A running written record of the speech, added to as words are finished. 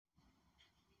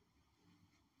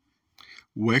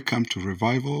Welcome to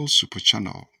Revival Super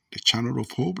Channel, the channel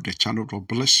of hope, the channel of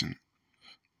blessing,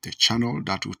 the channel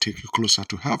that will take you closer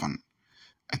to heaven.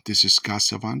 And this is God's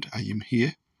servant. I am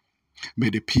here.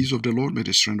 May the peace of the Lord, may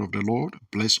the strength of the Lord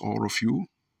bless all of you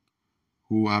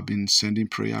who have been sending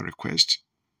prayer requests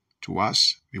to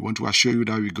us. We want to assure you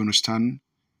that we're going to stand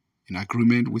in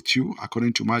agreement with you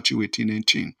according to Matthew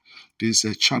 18:18. This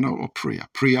is a channel of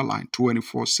prayer line,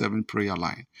 24/7 prayer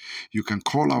line. You can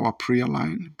call our prayer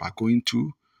line by going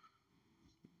to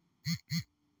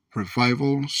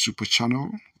Revival Super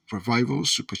Channel,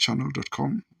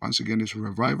 revivalsuperchannel.com. Once again, it's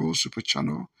Revival Super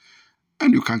Channel.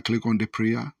 And you can click on the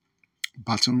prayer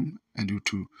button and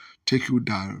it will take you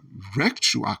direct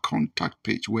to our contact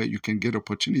page where you can get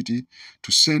opportunity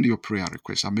to send your prayer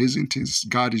requests. Amazing things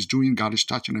God is doing. God is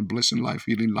touching and blessing life,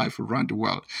 healing life around the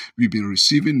world. We've been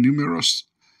receiving numerous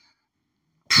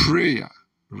prayer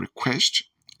requests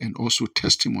and also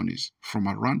testimonies from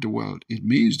around the world. It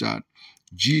means that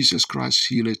Jesus Christ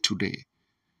healed today.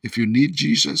 If you need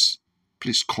Jesus,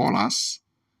 please call us.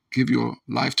 Give your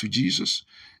life to Jesus.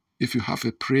 If you have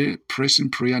a pressing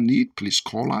prayer need, please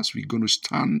call us. We're going to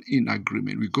stand in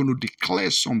agreement. We're going to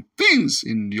declare some things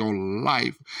in your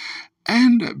life.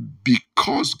 And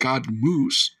because God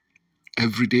moves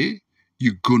every day,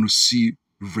 you're going to see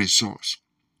results.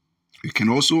 You can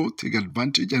also take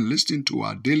advantage and listen to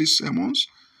our daily sermons,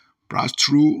 browse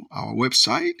through our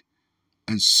website,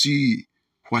 and see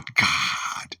what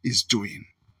God is doing.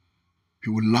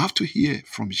 We would love to hear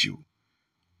from you.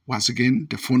 Once again,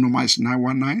 the phone number is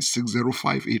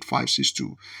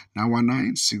 919-605-8562.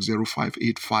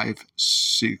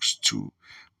 919-605-8562.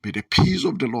 May the peace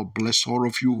of the Lord bless all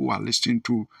of you who are listening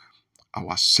to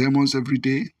our sermons every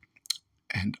day.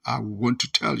 And I want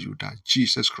to tell you that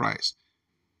Jesus Christ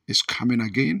is coming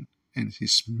again and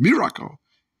his miracle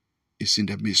is in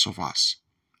the midst of us.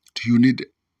 Do you need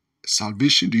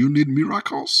salvation? Do you need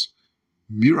miracles?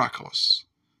 Miracles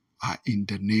are in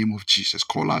the name of Jesus.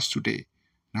 Call us today.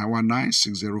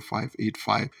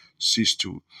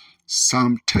 919-605-8562.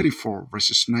 Psalm 34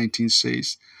 verses 19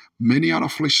 says, many are the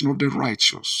affliction of the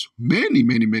righteous. Many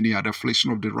are the affliction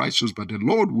of the righteous, but the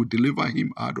Lord will deliver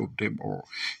him out of them all.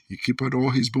 He keepeth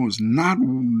all his bones. Not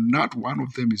one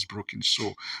of them is broken.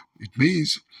 So it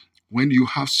means when you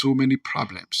have so many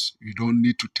problems, you don't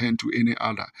need to turn to any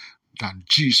other than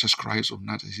Jesus Christ of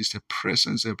Nazareth. It's the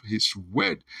presence of his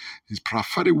word. His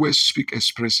prophetic words speak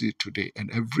expressly today.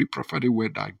 And every prophetic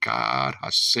word that God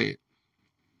has said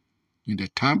in the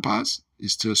time past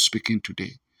is still speaking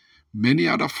today. Many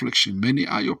other affliction, many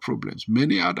are your problems,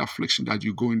 many other affliction that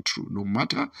you're going through. No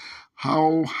matter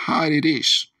how hard it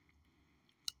is,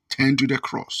 turn to the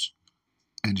cross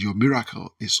and your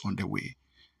miracle is on the way.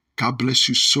 God bless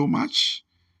you so much.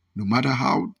 No matter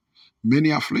how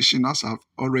many afflictions, as I've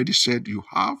already said, you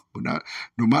have,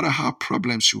 no matter how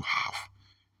problems you have,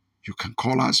 you can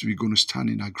call us. We're going to stand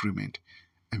in agreement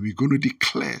and we're going to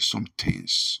declare some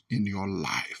things in your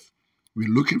life. We're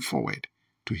looking forward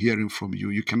to hearing from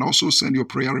you. You can also send your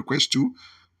prayer request to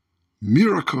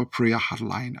Miracle Prayer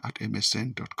Hotline at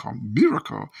msn.com.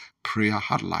 Miracle Prayer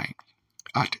Hotline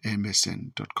at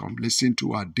msn.com. Listen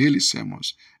to our daily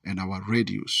sermons and our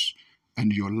radios,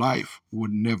 and your life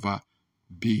will never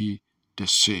be the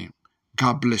same.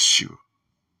 God bless you.